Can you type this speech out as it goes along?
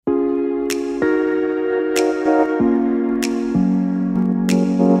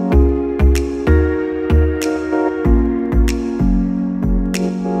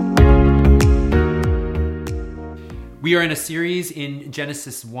We are in a series in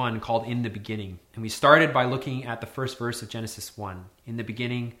Genesis 1 called In the Beginning. And we started by looking at the first verse of Genesis 1. In the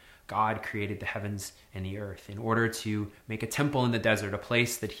beginning, God created the heavens and the earth in order to make a temple in the desert, a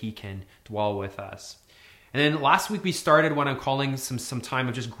place that he can dwell with us. And then last week we started what I'm calling some time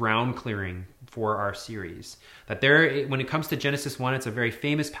of just ground clearing for our series. That when it comes to Genesis 1, it's a very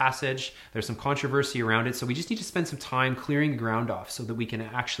famous passage. There's some controversy around it. So we just need to spend some time clearing the ground off so that we can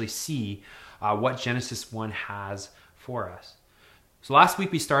actually see what Genesis 1 has for us. So last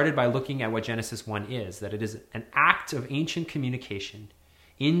week we started by looking at what Genesis 1 is, that it is an act of ancient communication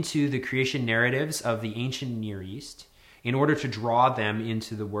into the creation narratives of the ancient Near East in order to draw them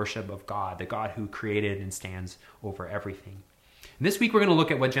into the worship of God, the God who created and stands over everything. And this week we're going to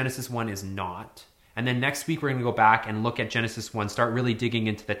look at what Genesis 1 is not. And then next week we're going to go back and look at Genesis 1, start really digging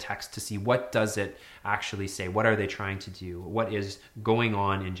into the text to see what does it actually say? What are they trying to do? What is going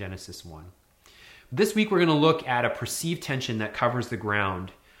on in Genesis 1? This week we're going to look at a perceived tension that covers the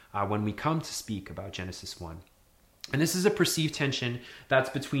ground when we come to speak about Genesis 1. And this is a perceived tension that's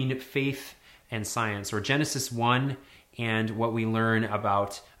between faith and science, or Genesis 1 and what we learn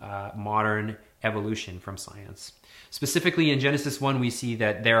about modern evolution from science. Specifically in Genesis 1, we see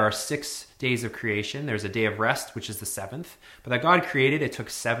that there are 6 days of creation. There's a day of rest, which is the 7th, but that God created, it took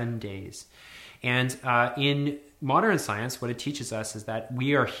 7 days. And in modern science, what it teaches us is that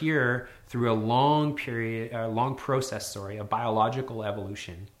we are here through a long process of biological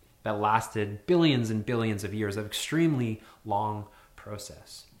evolution that lasted billions and billions of years, of extremely long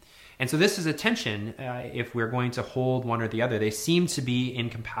process. And so this is a tension if we're going to hold one or the other. They seem to be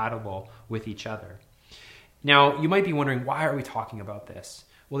incompatible with each other. Now, you might be wondering, why are we talking about this?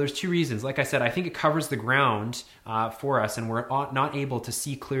 Well, there's 2 reasons. Like I said, I think it covers the ground for us, and we're not able to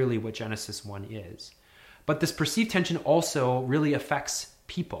see clearly what Genesis 1 is. But this perceived tension also really affects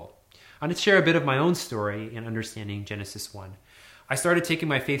people. I'm going to share a bit of my own story in understanding Genesis 1. I started taking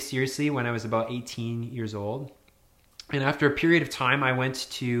my faith seriously when I was about 18 years old. And after a period of time, I went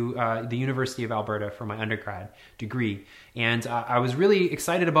to the University of Alberta for my undergrad degree. And I was really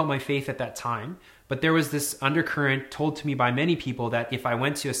excited about my faith at that time. But there was this undercurrent told to me by many people that if I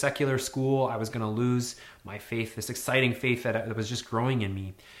went to a secular school, I was going to lose my faith, this exciting faith that was just growing in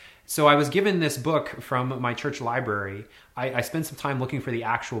me. So I was given this book from my church library. I spent some time looking for the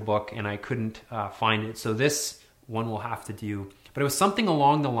actual book, and I couldn't find it. So this one will have to do. But it was something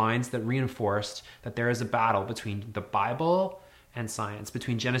along the lines that reinforced that there is a battle between the Bible and science,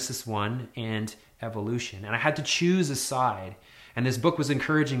 between Genesis 1 and evolution. And I had to choose a side. And this book was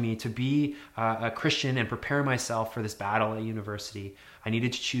encouraging me to be a Christian and prepare myself for this battle at university. I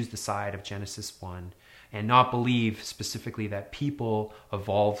needed to choose the side of Genesis 1 and not believe specifically that people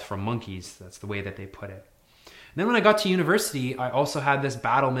evolved from monkeys. That's the way that they put it. And then when I got to university, I also had this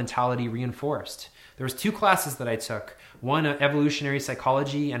battle mentality reinforced. There was 2 classes that I took, one evolutionary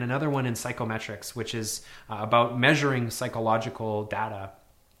psychology and another one in psychometrics, which is about measuring psychological data,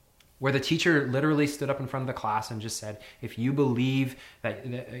 where the teacher literally stood up in front of the class and just said, if you believe that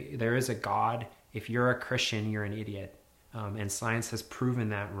there is a God, if you're a Christian, you're an idiot. And science has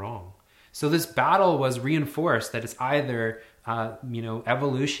proven that wrong. So this battle was reinforced that it's either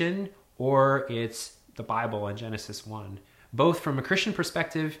evolution or it's the Bible and Genesis 1, both from a Christian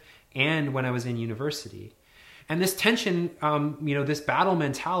perspective and when I was in university. And this tension, this battle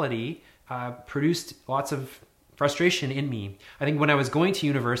mentality produced lots of frustration in me. I think when I was going to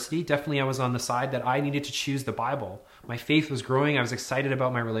university, definitely I was on the side that I needed to choose the Bible. My faith was growing. I was excited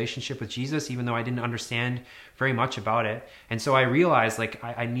about my relationship with Jesus, even though I didn't understand very much about it. And so I realized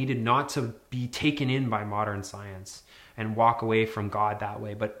I needed not to be taken in by modern science and walk away from God that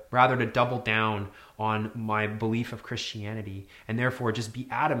way, but rather to double down on my belief of Christianity and therefore just be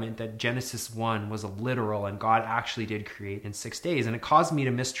adamant that Genesis 1 was literal and God actually did create in 6 days. And it caused me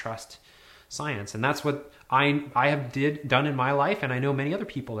to mistrust science. And that's what I have done in my life, and I know many other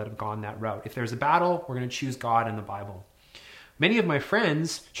people that have gone that route. If there's a battle, we're going to choose God and the Bible. Many of my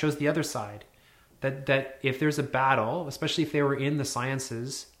friends chose the other side, that if there's a battle, especially if they were in the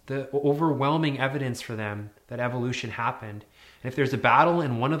sciences, the overwhelming evidence for them that evolution happened. And if there's a battle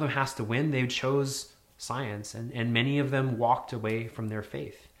and one of them has to win, they chose science, and many of them walked away from their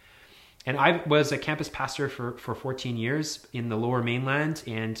faith. And I was a campus pastor for 14 years in the Lower Mainland,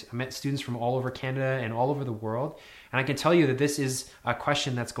 and I met students from all over Canada and all over the world. And I can tell you that this is a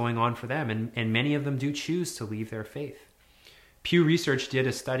question that's going on for them, and many of them do choose to leave their faith. Pew Research did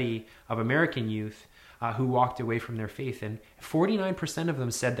a study of American youth who walked away from their faith, and 49% of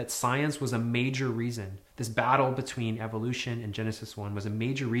them said that science was a major reason. This battle between evolution and Genesis 1 was a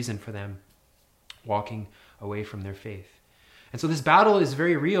major reason for them walking away from their faith. And so this battle is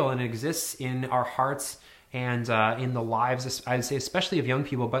very real, and it exists in our hearts and in the lives, I would say especially of young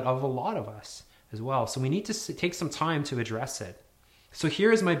people, but of a lot of us as well. So we need to take some time to address it. So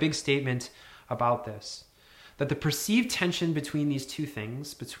here is my big statement about this, that the perceived tension between these two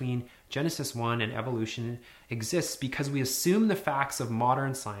things, between Genesis 1 and evolution, exists because we assume the facts of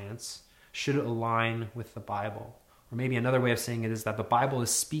modern science should align with the Bible. Or maybe another way of saying it is that the Bible is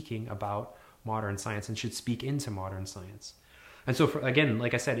speaking about modern science and should speak into modern science. And so, again,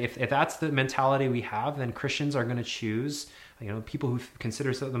 like I said, if that's the mentality we have, then Christians are going to choose, people who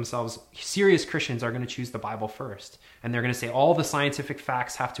consider themselves serious Christians are going to choose the Bible first. And they're going to say all the scientific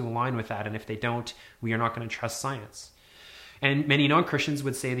facts have to align with that. And if they don't, we are not going to trust science. And many non-Christians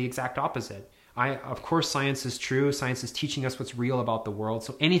would say the exact opposite. Of course, science is true. Science is teaching us what's real about the world.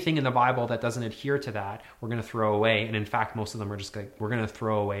 So anything in the Bible that doesn't adhere to that, we're going to throw away. And in fact, most of them are just we're going to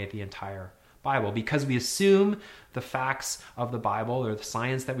throw away the entire Bible, because we assume the facts of the Bible, or the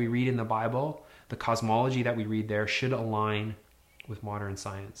science that we read in the Bible, the cosmology that we read there, should align with modern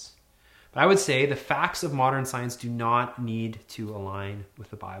science. But I would say the facts of modern science do not need to align with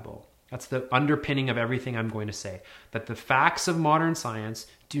the Bible. That's the underpinning of everything I'm going to say, that the facts of modern science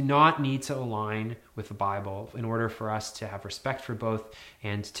do not need to align with the Bible in order for us to have respect for both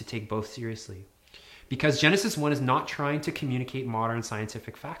and to take both seriously. Because Genesis 1 is not trying to communicate modern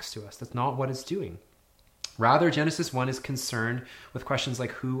scientific facts to us. That's not what it's doing. Rather, Genesis 1 is concerned with questions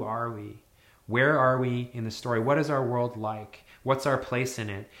like, who are we? Where are we in the story? What is our world like? What's our place in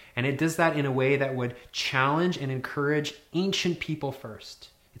it? And it does that in a way that would challenge and encourage ancient people first.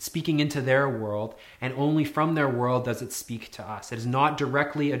 It's speaking into their world, and only from their world does it speak to us. It is not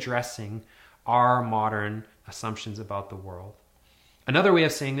directly addressing our modern assumptions about the world. Another way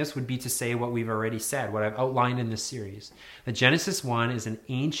of saying this would be to say what we've already said, what I've outlined in this series. That Genesis 1 is an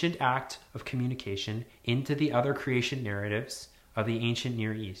ancient act of communication into the other creation narratives of the ancient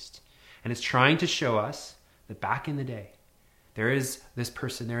Near East. And it's trying to show us that back in the day, there is this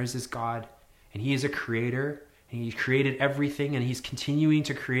person, there is this God, and he is a creator, and he created everything, and he's continuing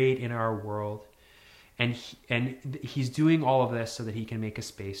to create in our world. And he's doing all of this so that he can make a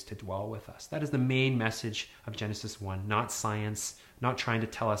space to dwell with us. That is the main message of Genesis 1, not science, not trying to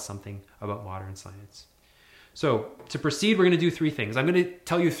tell us something about modern science. So to proceed, we're going to do three things. I'm going to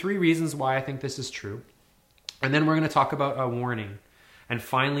tell you three reasons why I think this is true. And then we're going to talk about a warning. And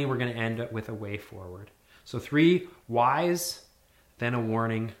finally, we're going to end with a way forward. So 3 whys, then a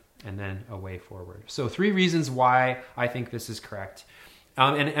warning, and then a way forward. So 3 reasons why I think this is correct.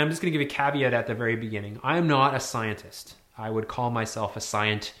 And I'm just going to give a caveat at the very beginning. I am not a scientist. I would call myself a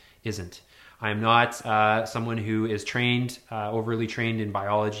scient-isn't. I am not someone who is overly trained in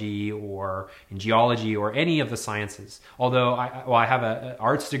biology or in geology or any of the sciences. Although I have an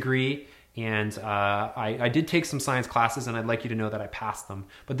arts degree, and I did take some science classes, and I'd like you to know that I passed them.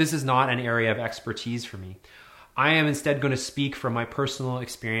 But this is not an area of expertise for me. I am instead going to speak from my personal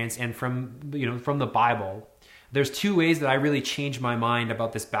experience and from the Bible. There's 2 ways that I really changed my mind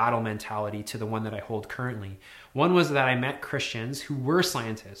about this battle mentality to the one that I hold currently. One was that I met Christians who were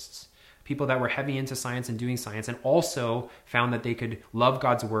scientists, people that were heavy into science and doing science, and also found that they could love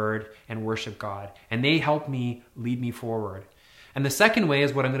God's word and worship God. And they helped me, lead me forward. And the second way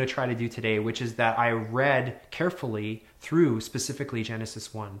is what I'm going to try to do today, which is that I read carefully through specifically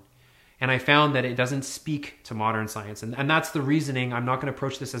Genesis 1. And I found that it doesn't speak to modern science. And that's the reasoning. I'm not going to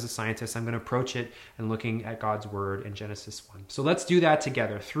approach this as a scientist. I'm going to approach it and looking at God's word in Genesis 1. So let's do that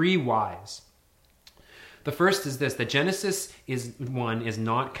together. 3 whys. The first is this, that Genesis 1 is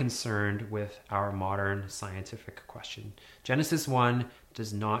not concerned with our modern scientific question. Genesis 1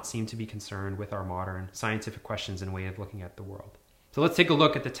 does not seem to be concerned with our modern scientific questions and way of looking at the world. So let's take a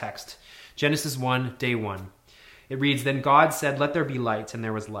look at the text. Genesis 1, day 1. It reads, "Then God said, 'Let there be light,' and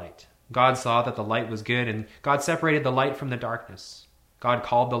there was light. God saw that the light was good, and God separated the light from the darkness. God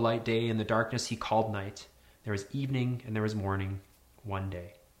called the light day, and the darkness he called night. There was evening and there was morning, one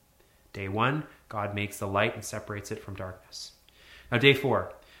day." Day 1, God makes the light and separates it from darkness. Now day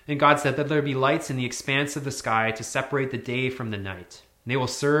 4, "And God said that there be lights in the expanse of the sky to separate the day from the night. And they will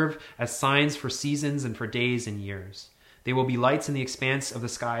serve as signs for seasons and for days and years. They will be lights in the expanse of the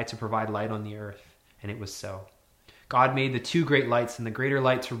sky to provide light on the earth." And it was so. God made the 2 great lights, and the greater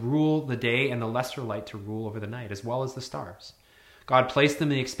light to rule the day and the lesser light to rule over the night, as well as the stars. God placed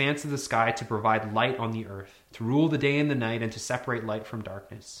them in the expanse of the sky to provide light on the earth, to rule the day and the night, and to separate light from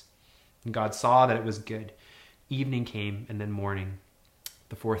darkness. And God saw that it was good. Evening came, and then morning,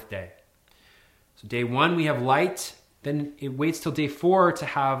 the 4th day. So day 1, we have light. Then it waits till day 4 to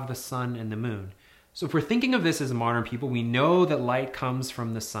have the sun and the moon. So if we're thinking of this as modern people, we know that light comes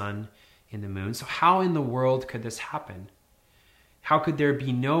from the sun in the moon. So how in the world could this happen? How could there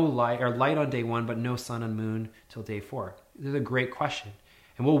be no light or light on day 1, but no sun and moon till day 4? This is a great question.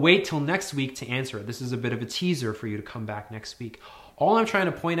 And we'll wait till next week to answer it. This is a bit of a teaser for you to come back next week. All I'm trying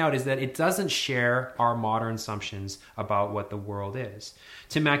to point out is that it doesn't share our modern assumptions about what the world is.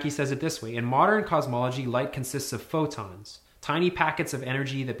 Tim Mackie says it this way: in modern cosmology, light consists of photons, tiny packets of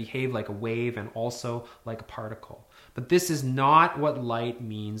energy that behave like a wave and also like a particle. But this is not what light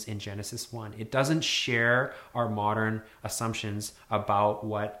means in Genesis 1. It doesn't share our modern assumptions about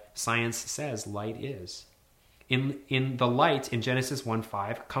what science says light is. In the light in Genesis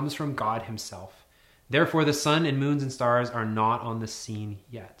 1:5 comes from God himself. Therefore, the sun and moons and stars are not on the scene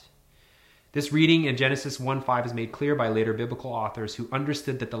yet. This reading in Genesis 1:5 is made clear by later biblical authors who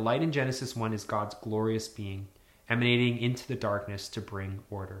understood that the light in Genesis 1 is God's glorious being, emanating into the darkness to bring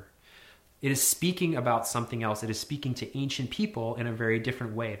order. It is speaking about something else. It is speaking to ancient people in a very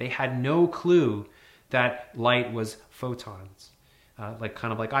different way. They had no clue that light was photons.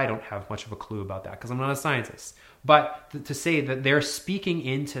 Kind of like I don't have much of a clue about that because I'm not a scientist. But to say that they're speaking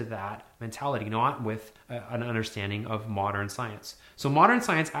into that mentality, not with an understanding of modern science. So modern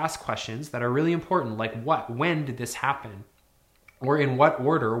science asks questions that are really important, like what? When did this happen? Or in what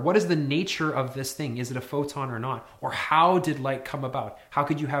order? What is the nature of this thing? Is it a photon or not? Or how did light come about? How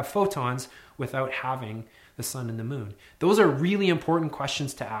could you have photons without having the sun and the moon? Those are really important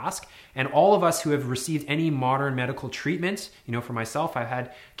questions to ask. And all of us who have received any modern medical treatment, for myself, I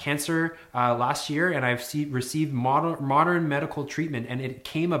had cancer last year and I've received modern medical treatment, and it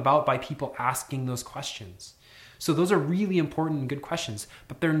came about by people asking those questions. So those are really important and good questions,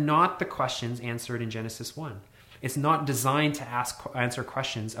 but they're not the questions answered in Genesis 1. It's not designed to answer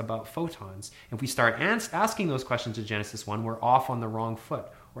questions about photons. If we start asking those questions in Genesis 1, we're off on the wrong foot.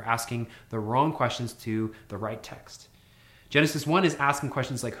 We're asking the wrong questions to the right text. Genesis 1 is asking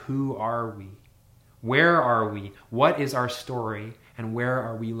questions like, who are we? Where are we? What is our story? And where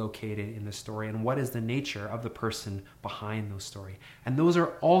are we located in the story? And what is the nature of the person behind those story? And those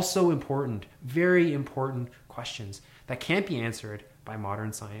are also important, very important questions that can't be answered by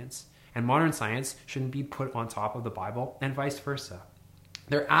modern science. And modern science shouldn't be put on top of the Bible, and vice versa.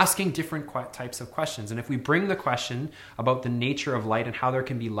 They're asking different types of questions. And if we bring the question about the nature of light and how there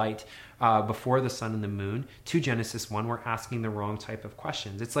can be light before the sun and the moon to Genesis 1, we're asking the wrong type of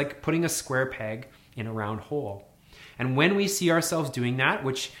questions. It's like putting a square peg in a round hole. And when we see ourselves doing that,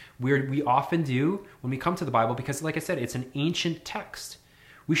 which we often do when we come to the Bible, because like I said, it's an ancient text,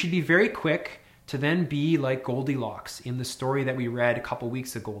 we should be very quick to then be like Goldilocks in the story that we read a couple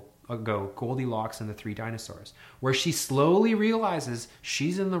weeks ago, Goldilocks and the Three Dinosaurs, where she slowly realizes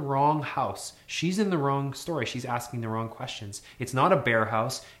she's in the wrong house. She's in the wrong story. She's asking the wrong questions. It's not a bear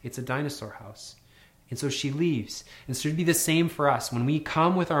house, it's a dinosaur house. And so she leaves. And so it should be the same for us. When we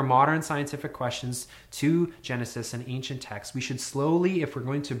come with our modern scientific questions to Genesis and ancient texts, we should slowly, if we're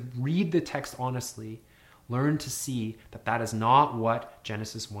going to read the text honestly, learn to see that that is not what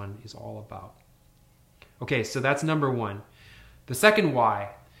Genesis 1 is all about. Okay, so that's number 1. The second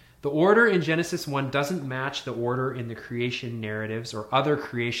why. The order in Genesis 1 doesn't match the order in the creation narratives or other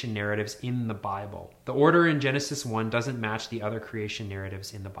creation narratives in the Bible. The order in Genesis 1 doesn't match the other creation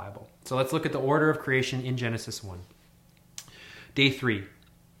narratives in the Bible. So let's look at the order of creation in Genesis 1. Day 3.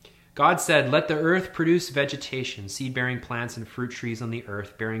 God said, "Let the earth produce vegetation, seed-bearing plants and fruit trees on the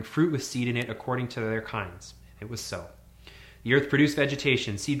earth, bearing fruit with seed in it according to their kinds." It was so. The earth produced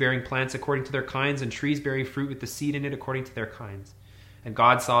vegetation, seed-bearing plants according to their kinds, and trees bearing fruit with the seed in it according to their kinds. And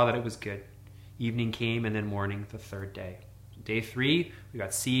God saw that it was good. Evening came, and then morning, the third day. Day 3, we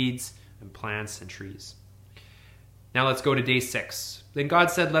got seeds and plants and trees. Now let's go to day 6. Then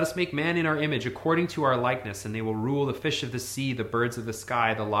God said, "Let us make man in our image, according to our likeness, and they will rule the fish of the sea, the birds of the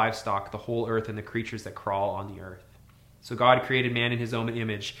sky, the livestock, the whole earth, and the creatures that crawl on the earth." So God created man in his own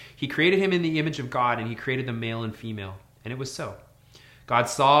image. He created him in the image of God, and he created them male and female. And it was so. God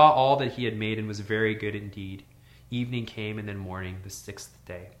saw all that he had made and was very good indeed. Evening came, and then morning, the 6th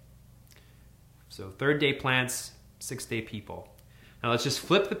day. So 3rd day plants, 6th day people. Now let's just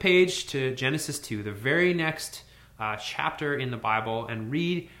flip the page to Genesis 2, the very next chapter in the Bible, and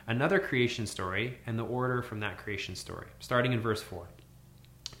read another creation story and the order from that creation story, starting in verse 4.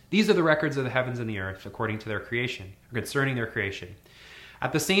 "These are the records of the heavens and the earth, according to their creation, or concerning their creation.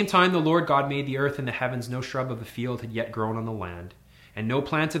 At the same time the Lord God made the earth and the heavens. No shrub of the field had yet grown on the land, and no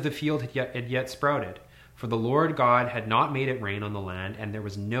plant of the field had yet sprouted. For the Lord God had not made it rain on the land, and there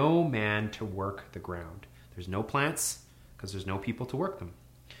was no man to work the ground." There's no plants because there's no people to work them.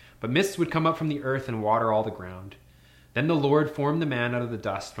 "But mists would come up from the earth and water all the ground. Then the Lord formed the man out of the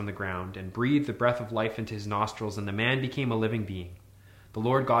dust from the ground and breathed the breath of life into his nostrils, and the man became a living being. The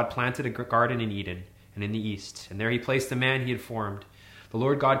Lord God planted a garden in Eden and in the east. And there he placed the man he had formed. The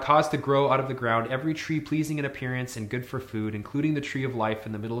Lord God caused to grow out of the ground every tree pleasing in appearance and good for food, including the tree of life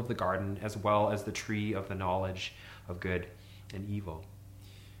in the middle of the garden, as well as the tree of the knowledge of good and evil.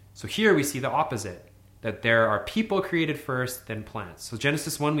 So here we see the opposite, that there are people created first, then plants. So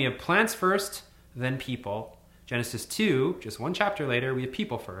Genesis 1, we have plants first, then people. Genesis 2, just one chapter later, we have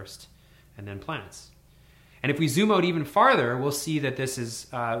people first, and then plants. And if we zoom out even farther, we'll see that this is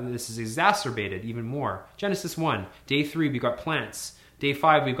exacerbated even more. Genesis 1, day 3, we've got plants. Day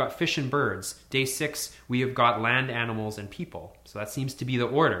 5, we've got fish and birds. Day 6, we have got land animals and people. So that seems to be the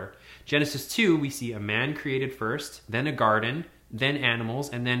order. Genesis 2, we see a man created first, then a garden, then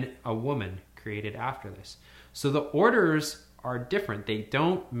animals, and then a woman created after this. So the orders are different. They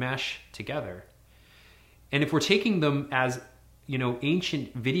don't mesh together. And if we're taking them as,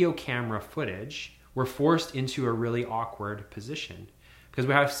 ancient video camera footage, we're forced into a really awkward position, because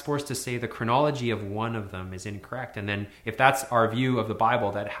we're forced to say the chronology of one of them is incorrect. And then if that's our view of the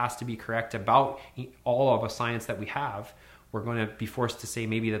Bible, that has to be correct about all of a science that we have, we're going to be forced to say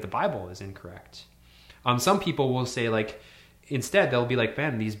maybe that the Bible is incorrect. Some people will say, instead, they'll be like,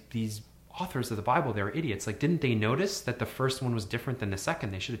 man, these authors of the Bible, they're idiots. Didn't they notice that the first one was different than the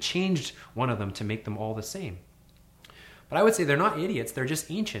second? They should have changed one of them to make them all the same. But I would say they're not idiots. They're just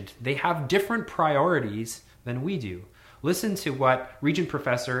ancient. They have different priorities than we do. Listen to what Regent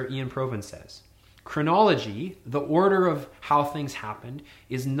Professor Ian Provan says. Chronology, the order of how things happened,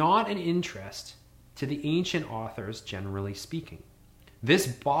 is not an interest to the ancient authors, generally speaking. This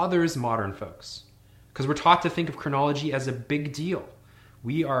bothers modern folks because we're taught to think of chronology as a big deal.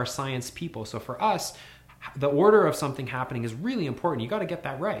 We are science people, so for us, the order of something happening is really important. You got to get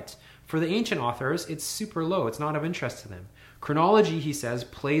that right. For the ancient authors, it's super low. It's not of interest to them. Chronology, he says,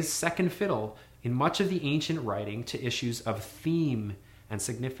 plays second fiddle in much of the ancient writing to issues of theme and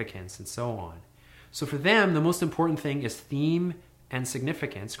significance and so on. So for them, the most important thing is theme and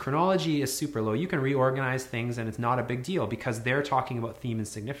significance. Chronology is super low. You can reorganize things and it's not a big deal because they're talking about theme and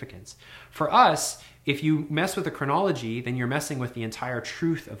significance. For us, if you mess with the chronology, then you're messing with the entire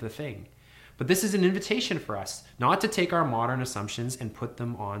truth of the thing. But this is an invitation for us not to take our modern assumptions and put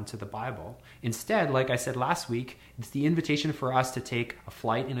them onto the Bible. Instead, like I said last week, it's the invitation for us to take a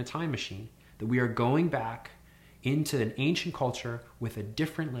flight in a time machine, that we are going back into an ancient culture with a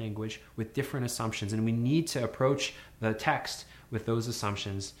different language, with different assumptions, and we need to approach the text with those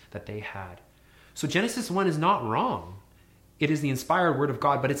assumptions that they had. So Genesis 1 is not wrong. It is the inspired word of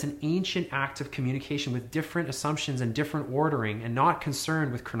God, but it's an ancient act of communication with different assumptions and different ordering, and not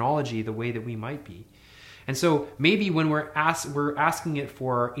concerned with chronology the way that we might be. And so maybe when we're asking it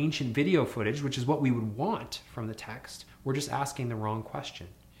for ancient video footage, which is what we would want from the text, we're just asking the wrong question.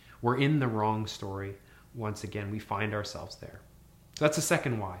 We're in the wrong story. Once again, we find ourselves there. So that's the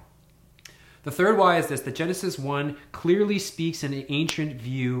second why. The third why is this, that Genesis 1 clearly speaks an ancient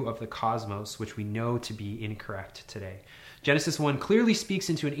view of the cosmos, which we know to be incorrect today. Genesis 1 clearly speaks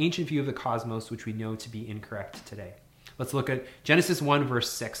into an ancient view of the cosmos, which we know to be incorrect today. Let's look at Genesis 1 verse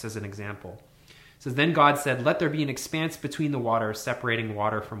 6 as an example. It says, "Then God said, 'Let there be an expanse between the waters, separating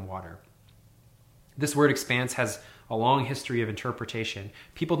water from water.'" This word expanse has a long history of interpretation.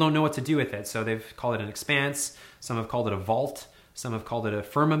 People don't know what to do with it, so they've called it an expanse. Some have called it a vault. Some have called it a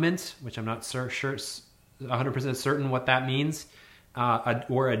firmament, which I'm not sure 100% certain what that means,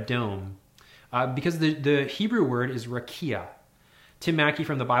 or a dome. Because the Hebrew word is rakia. Tim Mackey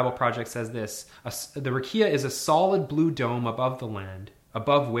from the Bible Project says this, the rakia is a solid blue dome above the land,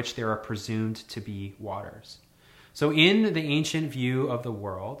 above which there are presumed to be waters. So in the ancient view of the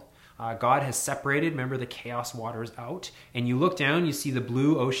world, God has separated, remember, the chaos waters out, and you look down, you see the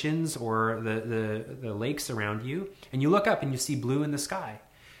blue oceans or the lakes around you, and you look up and you see blue in the sky.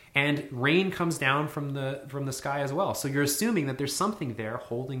 And rain comes down from the sky as well. So you're assuming that there's something there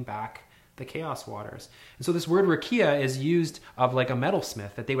holding back the chaos waters. And so this word rakia is used of like a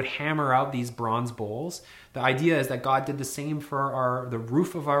metalsmith, that they would hammer out these bronze bowls. The idea is that God did the same for the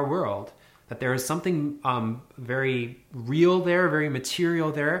roof of our world, that there is something very real there, very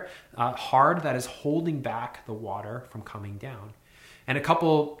material there, hard, that is holding back the water from coming down. And a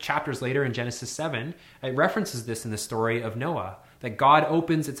couple chapters later in Genesis 7, it references this in the story of Noah, that God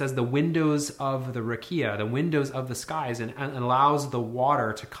opens, it says, the windows of the rakia, the windows of the skies, and allows the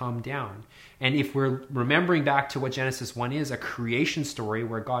water to come down. And if we're remembering back to what Genesis 1 is, a creation story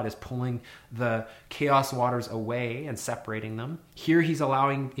where God is pulling the chaos waters away and separating them, here he's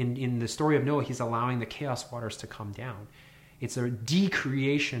allowing, in the story of Noah, he's allowing the chaos waters to come down. It's a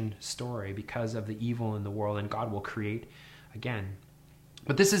decreation story because of the evil in the world, and God will create again.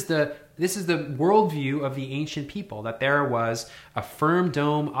 But this is the worldview of the ancient people, that there was a firm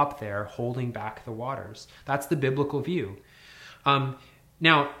dome up there holding back the waters. That's the biblical view.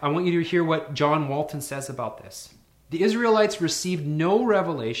 Now, I want you to hear what John Walton says about this. The Israelites received no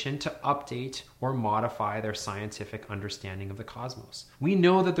revelation to update or modify their scientific understanding of the cosmos. We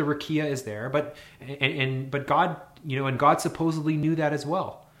know that the Rakia is there, but God, and God supposedly knew that as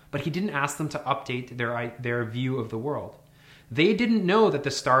well. But he didn't ask them to update their view of the world. They didn't know that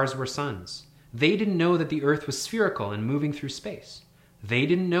the stars were suns. They didn't know that the earth was spherical and moving through space. They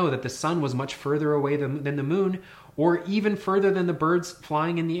didn't know that the sun was much further away than the moon, or even further than the birds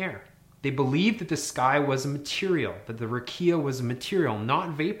flying in the air. They believed that the sky was a material, that the Rakia was a material, not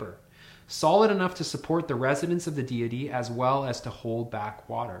vapor, solid enough to support the residence of the deity as well as to hold back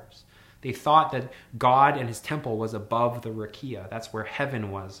waters. They thought that God and his temple was above the Rakia. That's where heaven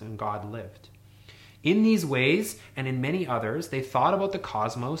was and God lived. In these ways, and in many others, they thought about the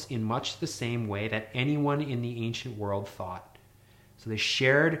cosmos in much the same way that anyone in the ancient world thought. So they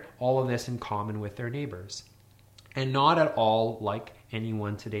shared all of this in common with their neighbors. And not at all like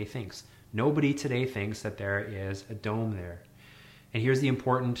anyone today thinks. Nobody today thinks that there is a dome there. And here's the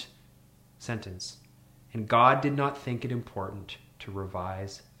important sentence. And God did not think it important to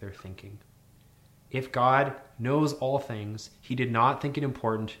revise their thinking. If God knows all things, he did not think it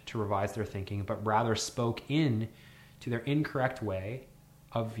important to revise their thinking, but rather spoke in to their incorrect way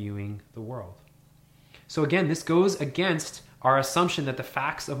of viewing the world. So again, this goes against our assumption that the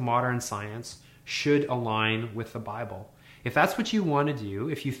facts of modern science should align with the Bible. If that's what you want to do,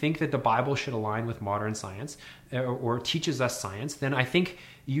 if you think that the Bible should align with modern science or teaches us science, then I think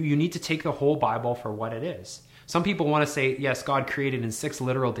you need to take the whole Bible for what it is. Some people want to say, yes, God created in 6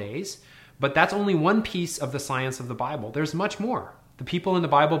 literal days, but that's only one piece of the science of the Bible. There's much more. The people in the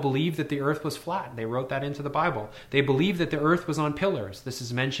Bible believed that the earth was flat. They wrote that into the Bible. They believed that the earth was on pillars. This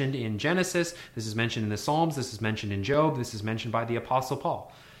is mentioned in Genesis. This is mentioned in the Psalms. This is mentioned in Job. This is mentioned by the Apostle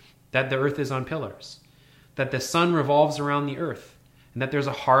Paul, that the earth is on pillars, that the sun revolves around the earth, and that there's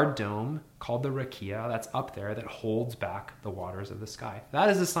a hard dome called the Rakia that's up there that holds back the waters of the sky. That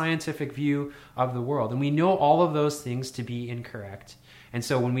is a scientific view of the world. And we know all of those things to be incorrect. And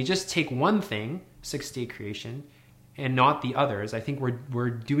so when we just take one thing, sixth-day creation, and not the others, I think we're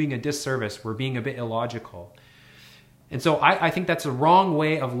doing a disservice. We're being a bit illogical. And so I think that's a wrong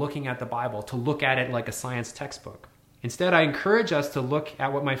way of looking at the Bible, to look at it like a science textbook. Instead, I encourage us to look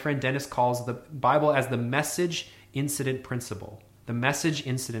at what my friend Dennis calls the Bible as the message incident principle. The message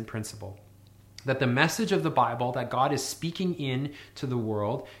incident principle. That the message of the Bible, that God is speaking in to the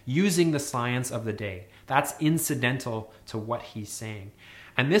world using the science of the day. That's incidental to what he's saying.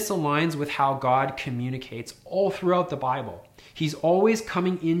 And this aligns with how God communicates all throughout the Bible. He's always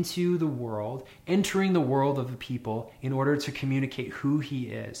coming into the world, entering the world of the people in order to communicate who he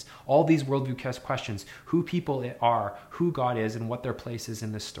is. All these worldview questions, who people are, who God is, and what their place is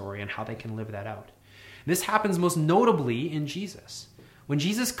in this story, and how they can live that out. This happens most notably in Jesus. When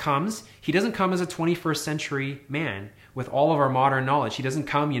Jesus comes, he doesn't come as a 21st century man with all of our modern knowledge. He doesn't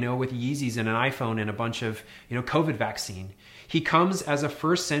come, with Yeezys and an iPhone and a bunch of, COVID vaccine. He comes as a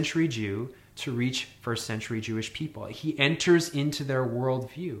first century Jew to reach first century Jewish people. He enters into their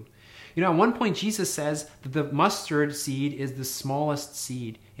worldview. At one point, Jesus says that the mustard seed is the smallest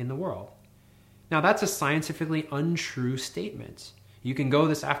seed in the world. Now, that's a scientifically untrue statement. You can go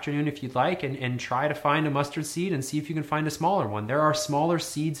this afternoon if you'd like and try to find a mustard seed and see if you can find a smaller one. There are smaller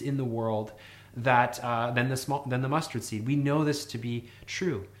seeds in the world than the mustard seed. We know this to be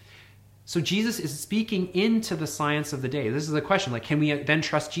true. So Jesus is speaking into the science of the day. This is the question, can we then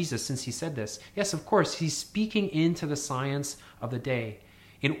trust Jesus since he said this? Yes, of course. He's speaking into the science of the day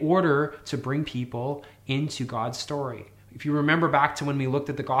in order to bring people into God's story. If you remember back to when we looked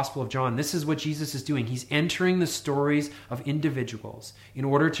at the Gospel of John, this is what Jesus is doing. He's entering the stories of individuals in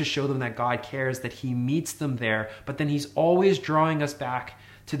order to show them that God cares, that he meets them there, but then he's always drawing us back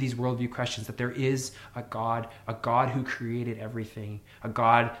to these worldview questions, that there is a God who created everything, a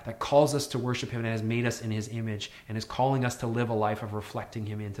God that calls us to worship him and has made us in his image and is calling us to live a life of reflecting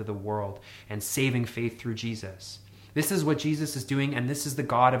him into the world and saving faith through Jesus. This is what Jesus is doing, and this is the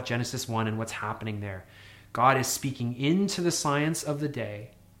God of Genesis 1 and what's happening there. God is speaking into the science of the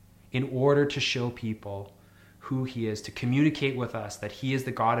day in order to show people who he is, to communicate with us that he is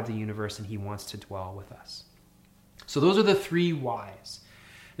the God of the universe and he wants to dwell with us. So those are the 3 whys.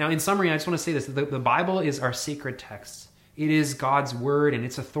 Now, in summary, I just want to say this. The Bible is our sacred text. It is God's word and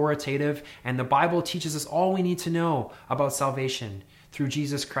it's authoritative, and the Bible teaches us all we need to know about salvation through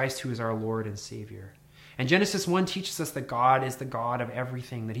Jesus Christ, who is our Lord and Savior. And Genesis 1 teaches us that God is the God of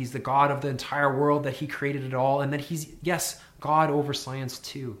everything, that he's the God of the entire world, that he created it all, and that he's, yes, God over science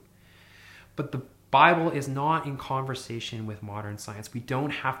too. But the Bible is not in conversation with modern science. We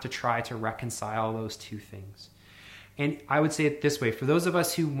don't have to try to reconcile those two things. And I would say it this way, for those of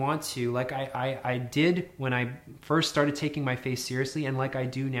us who want to, like I did when I first started taking my faith seriously, and like I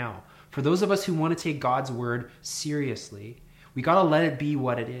do now, for those of us who want to take God's word seriously, we got to let it be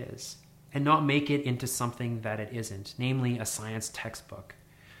what it is and not make it into something that it isn't, namely a science textbook.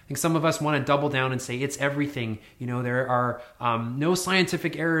 I think some of us want to double down and say it's everything. You know, there are no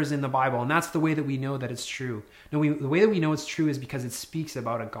scientific errors in the Bible, and that's the way that we know that it's true. No, the way that we know it's true is because it speaks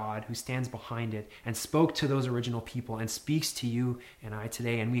about a God who stands behind it and spoke to those original people and speaks to you and I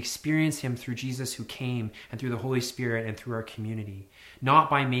today. And we experience him through Jesus who came and through the Holy Spirit and through our community, not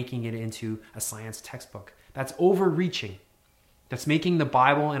by making it into a science textbook. That's overreaching. That's making the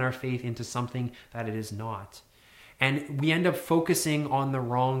Bible and our faith into something that it is not. And we end up focusing on the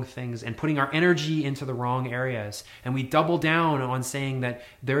wrong things and putting our energy into the wrong areas. And we double down on saying that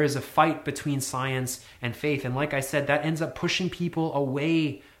there is a fight between science and faith. And like I said, that ends up pushing people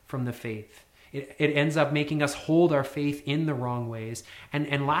away from the faith. It ends up making us hold our faith in the wrong ways.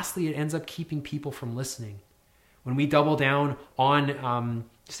 And lastly, it ends up keeping people from listening. When we double down on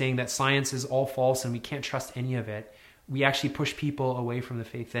saying that science is all false and we can't trust any of it, we actually push people away from the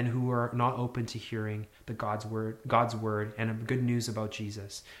faith then who are not open to hearing God's word and good news about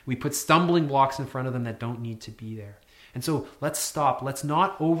Jesus. We put stumbling blocks in front of them that don't need to be there. And so let's stop. Let's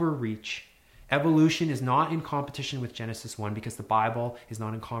not overreach. Evolution is not in competition with Genesis 1 because the Bible is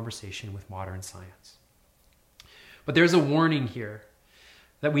not in conversation with modern science. But there's a warning here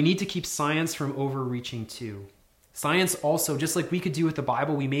that we need to keep science from overreaching too. Science also, just like we could do with the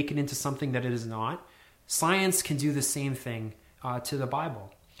Bible, we make it into something that it is not. Science can do the same thing to the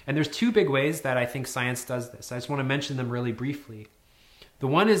Bible. And there's two big ways that I think science does this. I just want to mention them really briefly. The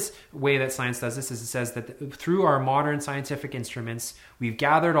one way that science does this is it says that through our modern scientific instruments, we've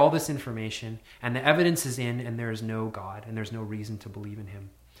gathered all this information and the evidence is in and there is no God and there's no reason to believe in him.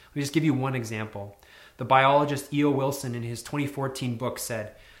 Let me just give you one example. The biologist E.O. Wilson in his 2014 book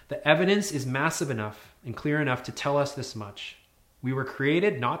said, "The evidence is massive enough and clear enough to tell us this much. We were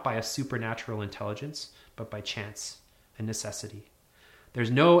created not by a supernatural intelligence, but by chance and necessity.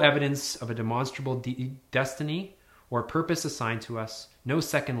 There's no evidence of a demonstrable destiny or purpose assigned to us, no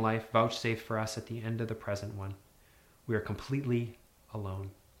second life vouchsafed for us at the end of the present one. We are completely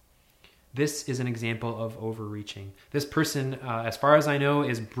alone." This is an example of overreaching. This person, as far as I know,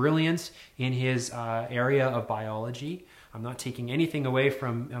 is brilliant in his area of biology. I'm not taking anything away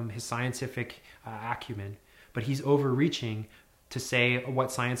from his scientific acumen, but he's overreaching to say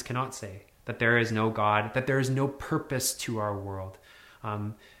what science cannot say, that there is no God, that there is no purpose to our world.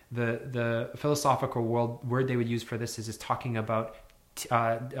 The philosophical word they would use for this is talking about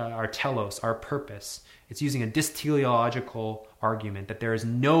our telos, our purpose. It's using a dysteleological argument that there is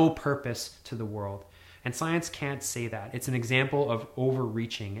no purpose to the world. And science can't say that. It's an example of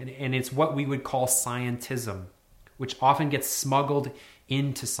overreaching, and it's what we would call scientism, which often gets smuggled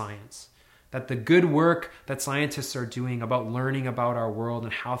into science. That the good work that scientists are doing about learning about our world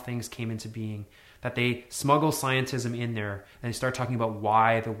and how things came into being, that they smuggle scientism in there and they start talking about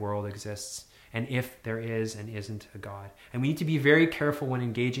why the world exists and if there is and isn't a God. And we need to be very careful when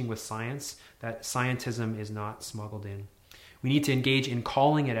engaging with science that scientism is not smuggled in. We need to engage in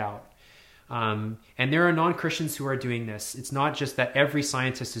calling it out. And there are non-Christians who are doing this. It's not just that every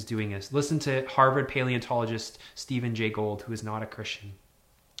scientist is doing this. Listen to Harvard paleontologist Stephen Jay Gould, who is not a Christian.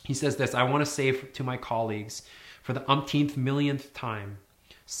 He says this, "I want to say to my colleagues, for the umpteenth millionth time,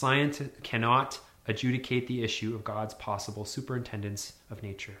 science cannot adjudicate the issue of God's possible superintendence of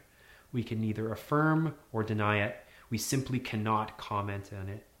nature. We can neither affirm or deny it. We simply cannot comment on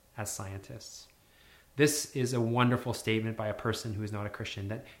it as scientists." This is a wonderful statement by a person who is not a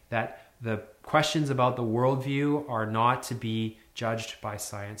Christian, that the questions about the worldview are not to be judged by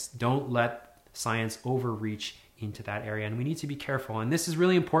science. Don't let science overreach into that area, and we need to be careful. And this is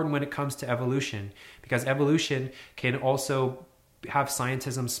really important when it comes to evolution, because evolution can also have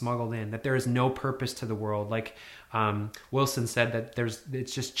scientism smuggled in, that there is no purpose to the world. Like Wilson said, that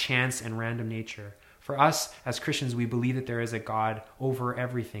it's just chance and random nature. For us as Christians, we believe that there is a God over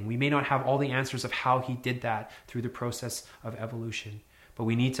everything. We may not have all the answers of how he did that through the process of evolution, but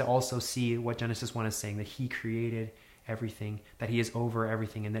we need to also see what Genesis 1 is saying, that he created everything, that he is over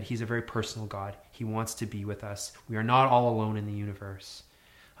everything, and that he's a very personal God. He wants to be with us. We are not all alone in the universe.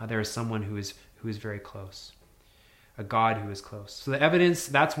 There is someone who is very close, a God who is close. So the evidence,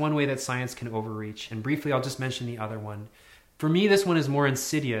 that's one way that science can overreach. And briefly, I'll just mention the other one. For me, this one is more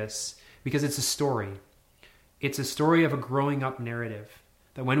insidious because it's a story. it's a story of a growing up narrative.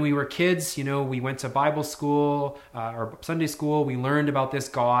 That when we were kids, we went to Bible school or Sunday school, we learned about this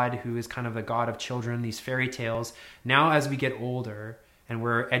God who is kind of the God of children, these fairy tales. Now, as we get older and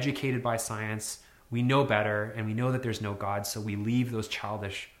we're educated by science, we know better and we know that there's no God, so we leave those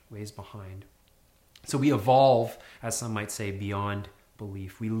childish ways behind. So we evolve, as some might say, beyond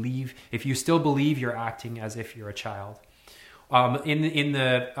belief. We leave, if you still believe, you're acting as if you're a child. In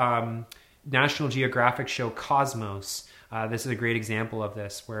the National Geographic show Cosmos, this is a great example of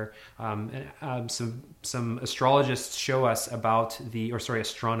this, where some astrologists show us about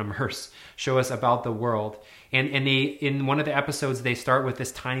astronomers show us about the world. And they, in one of the episodes, they start with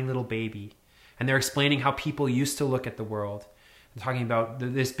this tiny little baby, and they're explaining how people used to look at the world. They're talking about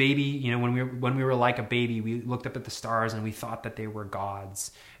this baby, when we were like a baby, we looked up at the stars and we thought that they were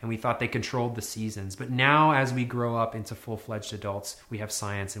gods, and we thought they controlled the seasons. But now, as we grow up into full-fledged adults, we have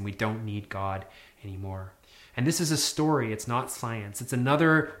science and we don't need God anymore. And this is a story, it's not science. It's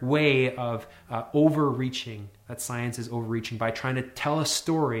another way of overreaching, that science is overreaching by trying to tell a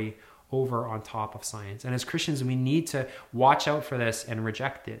story over on top of science. And as Christians, we need to watch out for this and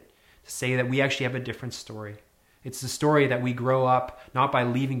reject it, to say that we actually have a different story. It's the story that we grow up not by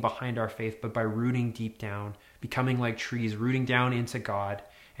leaving behind our faith, but by rooting deep down, becoming like trees, rooting down into God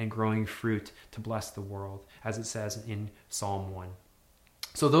and growing fruit to bless the world, as it says in Psalm 1.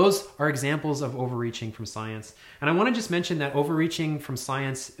 So those are examples of overreaching from science. And I want to just mention that overreaching from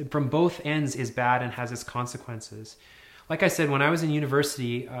science from both ends is bad and has its consequences. Like I said, when I was in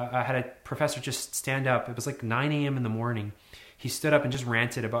university, I had a professor just stand up. It was like 9 a.m. in the morning. He stood up and just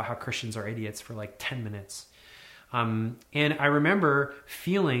ranted about how Christians are idiots for like 10 minutes. And I remember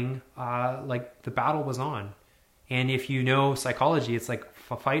feeling like the battle was on. And if you know psychology, it's like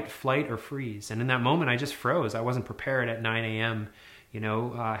fight, flight, or freeze. And in that moment, I just froze. I wasn't prepared at 9 a.m.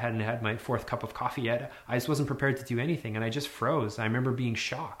 I hadn't had my fourth cup of coffee yet. I just wasn't prepared to do anything, and I just froze. I remember being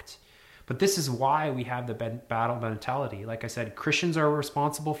shocked. But this is why we have the battle mentality. Like I said, Christians are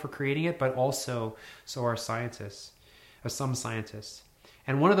responsible for creating it, but also so are scientists, or some scientists.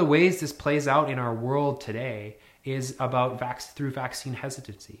 And one of the ways this plays out in our world today is through vaccine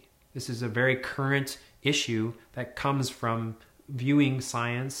hesitancy. This is a very current issue that comes from viewing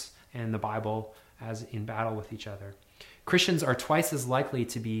science and the Bible as in battle with each other. Christians are twice as likely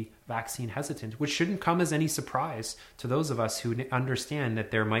to be vaccine hesitant, which shouldn't come as any surprise to those of us who understand that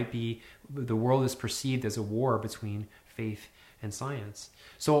the world is perceived as a war between faith and science.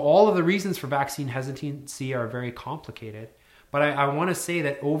 So all of the reasons for vaccine hesitancy are very complicated, but I want to say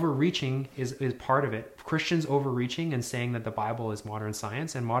that overreaching is part of it. Christians overreaching and saying that the Bible is modern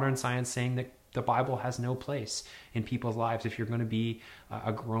science, and modern science saying that the Bible has no place in people's lives if you're going to be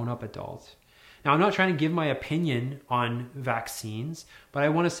a grown-up adult. Now, I'm not trying to give my opinion on vaccines, but I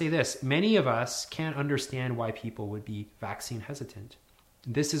want to say this. Many of us can't understand why people would be vaccine hesitant.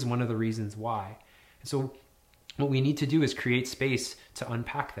 This is one of the reasons why. So what we need to do is create space to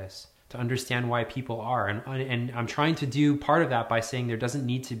unpack this, to understand why people are. And I'm trying to do part of that by saying there doesn't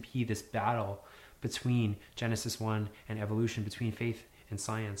need to be this battle between Genesis 1 and evolution, between faith and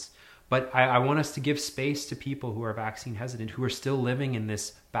science. But I want us to give space to people who are vaccine hesitant, who are still living in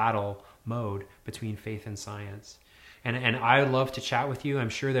this battle mode between faith and science. And I love to chat with you. I'm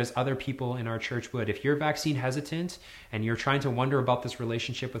sure there's other people in our church would. If you're vaccine hesitant and you're trying to wonder about this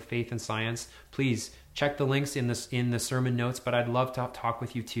relationship with faith and science, please check the links in the sermon notes, but I'd love to talk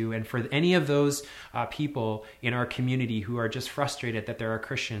with you too. And for any of those people in our community who are just frustrated that there are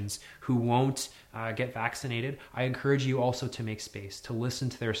Christians who won't get vaccinated, I encourage you also to make space, to listen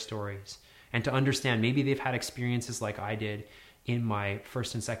to their stories, and to understand maybe they've had experiences like I did in my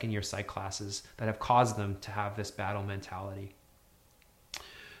first and second year psych classes that have caused them to have this battle mentality.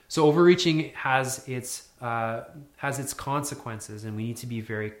 So overreaching has its consequences, and we need to be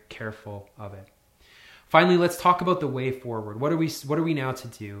very careful of it. Finally, let's talk about the way forward. What are we now to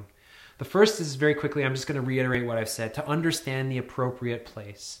do? The first is, very quickly, I'm just going to reiterate what I've said, to understand the appropriate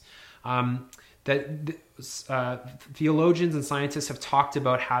place. Theologians and scientists have talked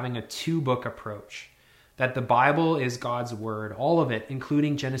about having a two-book approach. That the Bible is God's word, all of it,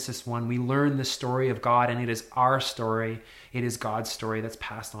 including Genesis 1. We learn the story of God, and it is our story. It is God's story that's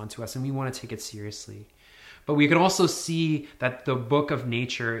passed on to us, and we want to take it seriously. But we can also see that the book of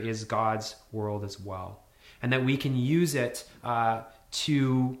nature is God's world as well, and that we can use it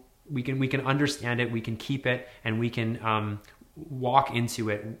we can understand it, we can keep it, and we can walk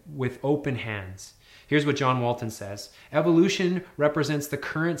into it with open hands. Here's what John Walton says. Evolution represents the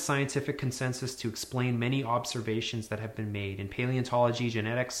current scientific consensus to explain many observations that have been made in paleontology,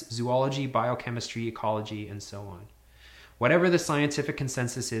 genetics, zoology, biochemistry, ecology, and so on. Whatever the scientific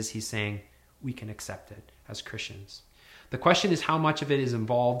consensus is, he's saying, we can accept it as Christians. The question is how much of it is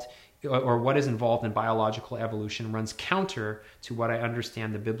involved, or what is involved in biological evolution runs counter to what I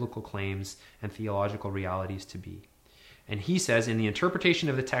understand the biblical claims and theological realities to be. And he says, in the interpretation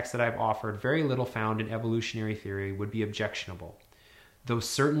of the text that I've offered, very little found in evolutionary theory would be objectionable, though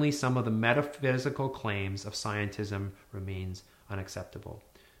certainly some of the metaphysical claims of scientism remains unacceptable.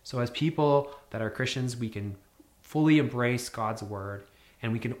 So as people that are Christians, we can fully embrace God's word,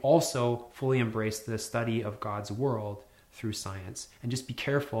 and we can also fully embrace the study of God's world through science. And just be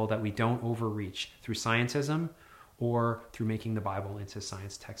careful that we don't overreach through scientism or through making the Bible into a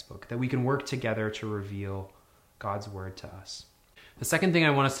science textbook, that we can work together to reveal God's word to us. The second thing I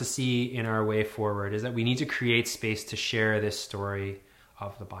want us to see in our way forward is that we need to create space to share this story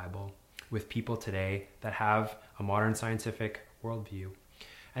of the Bible with people today that have a modern scientific worldview.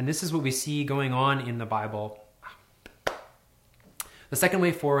 And this is what we see going on in the Bible. The second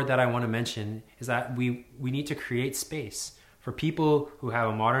way forward that I want to mention is that we need to create space for people who have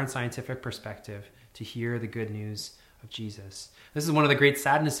a modern scientific perspective to hear the good news of Jesus. This is one of the great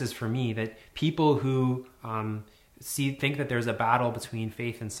sadnesses for me, that people who think that there's a battle between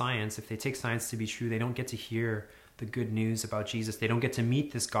faith and science, if they take science to be true, they don't get to hear the good news about Jesus. They don't get to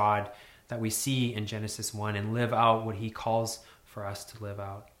meet this God that we see in Genesis 1 and live out what he calls for us to live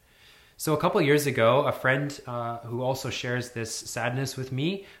out. So a couple of years ago, a friend who also shares this sadness with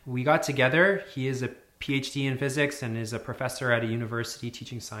me, we got together. He is a PhD in physics and is a professor at a university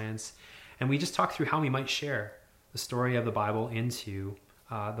teaching science. And we just talked through how we might share the story of the Bible into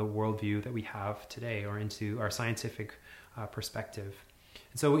the worldview that we have today, or into our scientific perspective.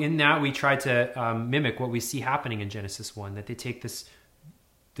 And so in that, we try to mimic what we see happening in Genesis 1, that they take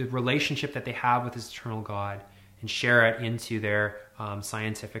the relationship that they have with this eternal God and share it into their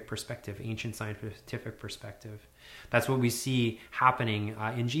scientific perspective, ancient scientific perspective. That's what we see happening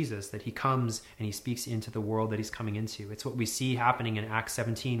in Jesus, that he comes and he speaks into the world that he's coming into. It's what we see happening in Acts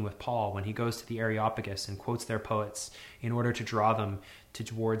 17 with Paul when he goes to the Areopagus and quotes their poets in order to draw them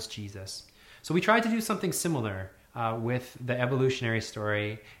towards Jesus. So we tried to do something similar with the evolutionary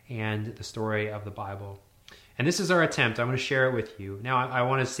story and the story of the Bible. And this is our attempt. I'm going to share it with you. Now, I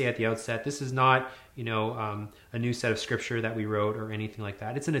want to say at the outset, this is not, a new set of scripture that we wrote or anything like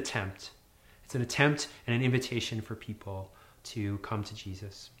that. It's an attempt. It's an attempt and an invitation for people to come to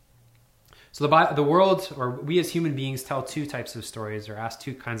Jesus. So the world, or we as human beings, tell two types of stories or ask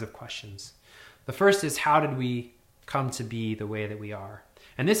two kinds of questions. The first is, how did we come to be the way that we are?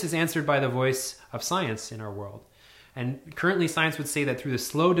 And this is answered by the voice of science in our world. And currently science would say that through the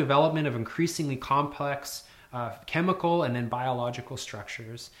slow development of increasingly complex chemical and then biological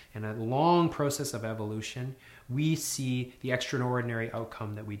structures and a long process of evolution, we see the extraordinary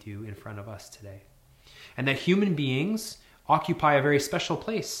outcome that we do in front of us today. And that human beings occupy a very special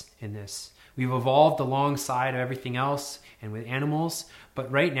place in this. We've evolved alongside of everything else and with animals, but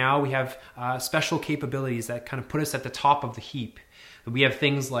right now we have special capabilities that kind of put us at the top of the heap. We have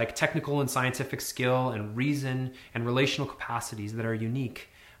things like technical and scientific skill and reason and relational capacities that are unique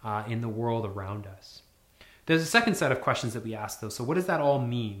in the world around us. There's a second set of questions that we ask, though. So what does that all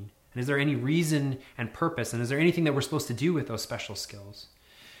mean? And is there any reason and purpose? And is there anything that we're supposed to do with those special skills?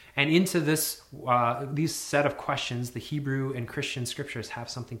 And into this, these set of questions, the Hebrew and Christian scriptures have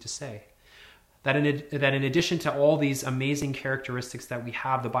something to say. That in addition to all these amazing characteristics that we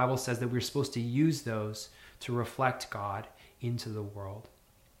have, the Bible says that we're supposed to use those to reflect God into the world.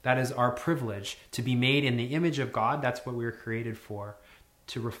 That is our privilege, to be made in the image of God. That's what we were created for,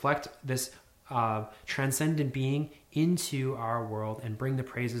 to reflect this transcendent being into our world and bring the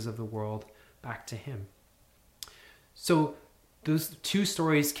praises of the world back to him. So those two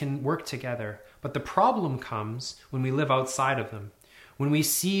stories can work together, but the problem comes when we live outside of them. When we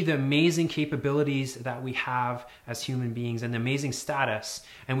see the amazing capabilities that we have as human beings and the amazing status,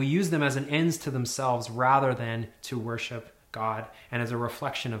 and we use them as an ends to themselves rather than to worship God and as a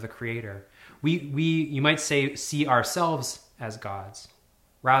reflection of the Creator. We you might say, see ourselves as gods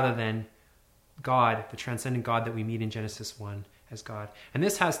rather than God, the transcendent God that we meet in Genesis 1 as God. And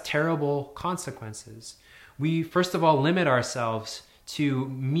this has terrible consequences. We, first of all, limit ourselves to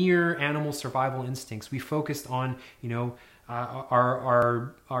mere animal survival instincts. We focused on,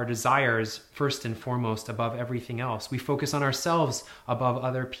 our desires first and foremost above everything else. We focus on ourselves above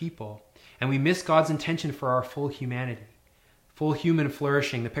other people. And we miss God's intention for our full humanity, full human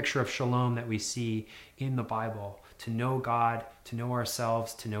flourishing, the picture of shalom that we see in the Bible. To know God, to know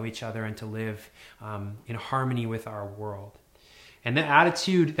ourselves, to know each other, and to live in harmony with our world. And the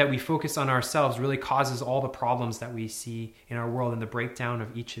attitude that we focus on ourselves really causes all the problems that we see in our world and the breakdown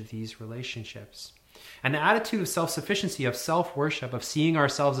of each of these relationships. And the attitude of self-sufficiency, of self-worship, of seeing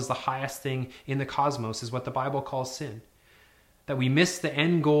ourselves as the highest thing in the cosmos is what the Bible calls sin. That we miss the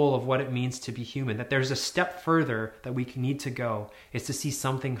end goal of what it means to be human, that there's a step further that we need to go, is to see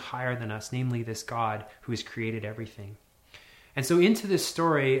something higher than us, namely this God who has created everything. And so into this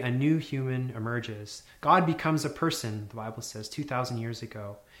story, a new human emerges. God becomes a person, the Bible says, 2,000 years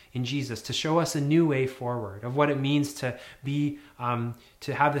ago in Jesus, to show us a new way forward of what it means to be,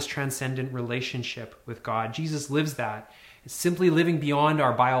 to have this transcendent relationship with God. Jesus lives that. It's simply living beyond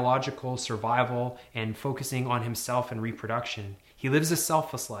our biological survival and focusing on himself and reproduction. He lives a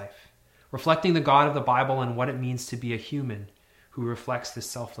selfless life, reflecting the God of the Bible and what it means to be a human who reflects this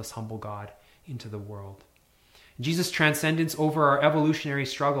selfless, humble God into the world. Jesus' transcendence over our evolutionary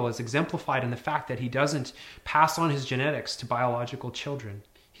struggle is exemplified in the fact that he doesn't pass on his genetics to biological children.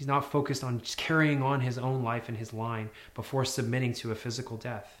 He's not focused on just carrying on his own life and his line before submitting to a physical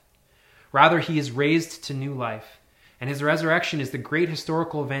death. Rather, he is raised to new life, and his resurrection is the great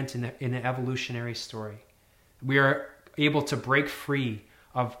historical event in the evolutionary story. We are able to break free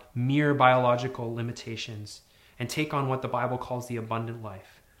of mere biological limitations and take on what the Bible calls the abundant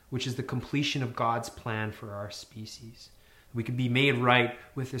life, which is the completion of God's plan for our species. We can be made right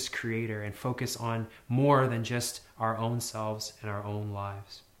with this Creator and focus on more than just our own selves and our own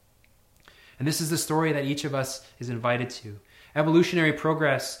lives. And this is the story that each of us is invited to. Evolutionary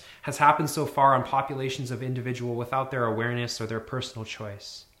progress has happened so far on populations of individuals without their awareness or their personal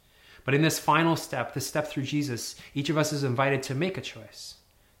choice. But in this final step, this step through Jesus, each of us is invited to make a choice.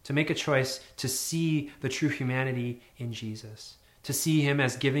 To make a choice to see the true humanity in Jesus. To see him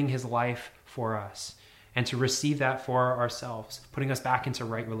as giving his life for us. And to receive that for ourselves, putting us back into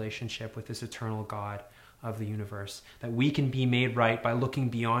right relationship with this eternal God of the universe. That we can be made right by looking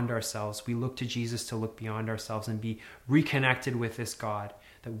beyond ourselves. We look to Jesus to look beyond ourselves and be reconnected with this God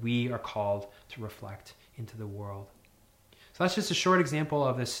that we are called to reflect into the world. So that's just a short example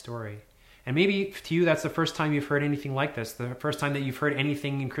of this story. And maybe to you, that's the first time you've heard anything like this, the first time that you've heard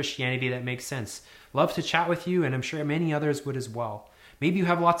anything in Christianity that makes sense. Love to chat with you, and I'm sure many others would as well. Maybe you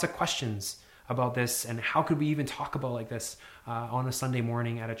have lots of questions about this, and how could we even talk about like this on a Sunday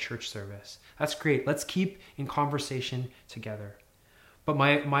morning at a church service? That's great. Let's keep in conversation together. But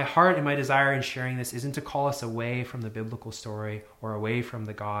my heart and my desire in sharing this isn't to call us away from the biblical story or away from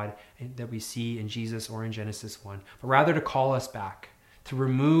the God that we see in Jesus or in Genesis 1, but rather to call us back, to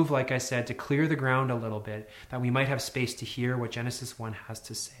remove, like I said, to clear the ground a little bit, that we might have space to hear what Genesis 1 has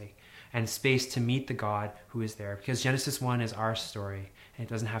to say and space to meet the God who is there, because Genesis 1 is our story and it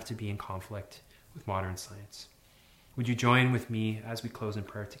doesn't have to be in conflict with modern science. Would you join with me as we close in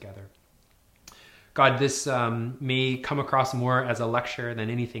prayer together? God, this may come across more as a lecture than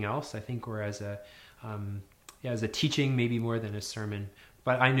anything else, I think, or as a teaching, maybe more than a sermon.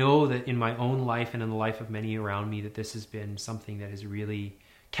 But I know that in my own life and in the life of many around me, that this has been something that has really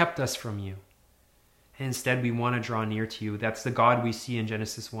kept us from you. And instead, we want to draw near to you. That's the God we see in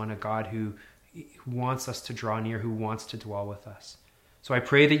Genesis 1, a God who wants us to draw near, who wants to dwell with us. So I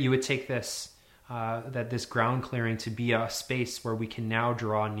pray that you would take this, that this ground clearing to be a space where we can now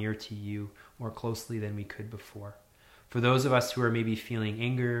draw near to you more closely than we could before. For those of us who are maybe feeling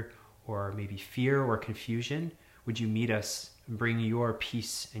anger or maybe fear or confusion, would you meet us and bring your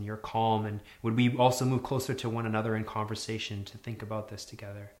peace and your calm? And would we also move closer to one another in conversation to think about this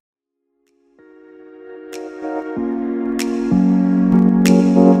together?